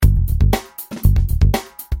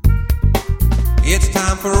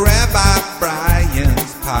time for Rabbi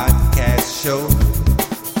Brian's podcast show.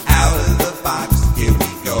 Out of the box, here we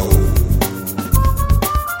go.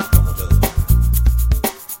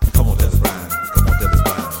 Come on, tell us Brian. Come on, tell us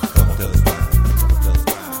Brian. Come on, tell us Brian.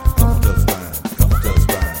 Come on, tell us Brian. Come on, tell us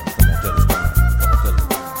Brian. Come on, tell us Brian. Come on, tell us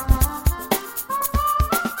Brian.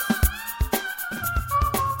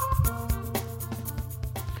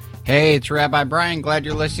 Hey, it's Rabbi Brian. Glad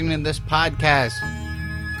you're listening to this podcast.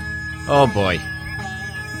 Oh boy.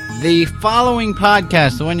 The following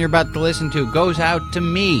podcast, the one you're about to listen to, goes out to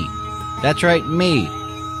me. That's right, me.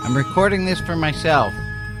 I'm recording this for myself.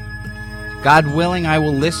 God willing, I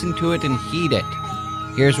will listen to it and heed it.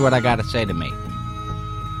 Here's what I gotta say to me.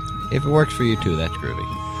 If it works for you too, that's groovy.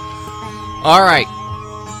 Alright.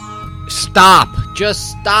 Stop.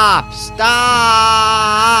 Just stop. Stop.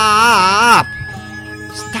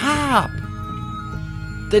 Stop.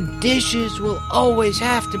 The dishes will always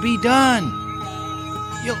have to be done.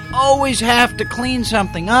 You'll always have to clean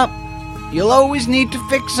something up. You'll always need to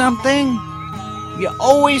fix something. You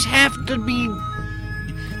always have to be...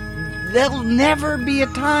 There'll never be a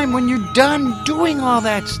time when you're done doing all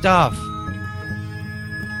that stuff.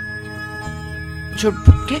 So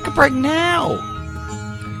take a break now.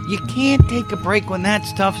 You can't take a break when that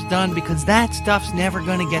stuff's done because that stuff's never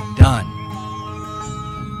going to get done.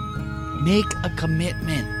 Make a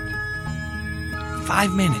commitment.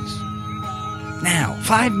 5 minutes. Now.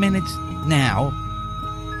 5 minutes now.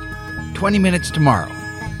 20 minutes tomorrow.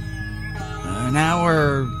 An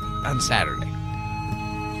hour on Saturday.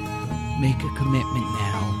 Make a commitment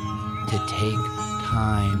now to take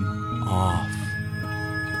time off.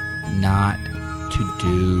 Not to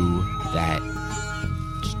do that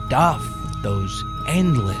stuff. Those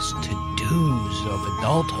endless to-dos of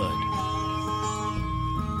adulthood.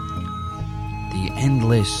 The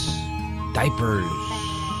endless diapers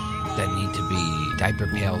that need to be, diaper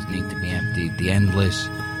pails need to be emptied, the endless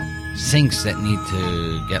sinks that need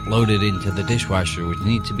to get loaded into the dishwasher, which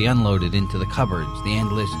need to be unloaded into the cupboards, the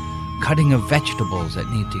endless cutting of vegetables that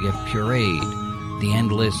need to get pureed, the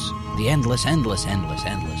endless.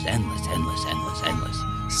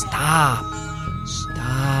 Stop.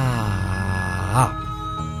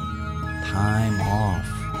 Time off.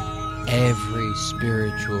 Every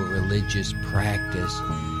spiritual religious practice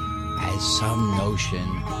has some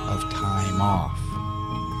notion of time off.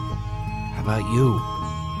 How about you?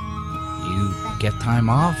 You get time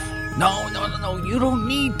off? No, you don't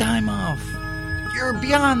need time off. You're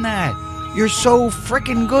beyond that. You're so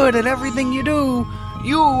frickin' good at everything you do.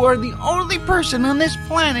 You are the only person on this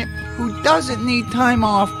planet who doesn't need time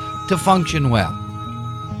off to function well.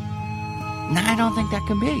 Now, I don't think that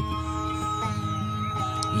can be.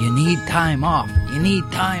 You need time off.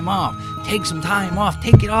 Take some time off.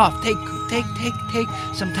 Take it off. Take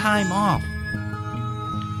some time off.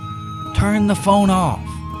 Turn the phone off.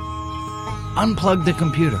 Unplug the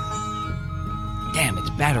computer. Damn, it's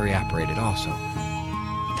battery operated also.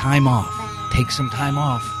 Time off. Take some time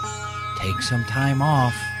off.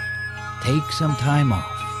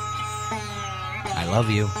 I love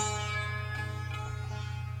you.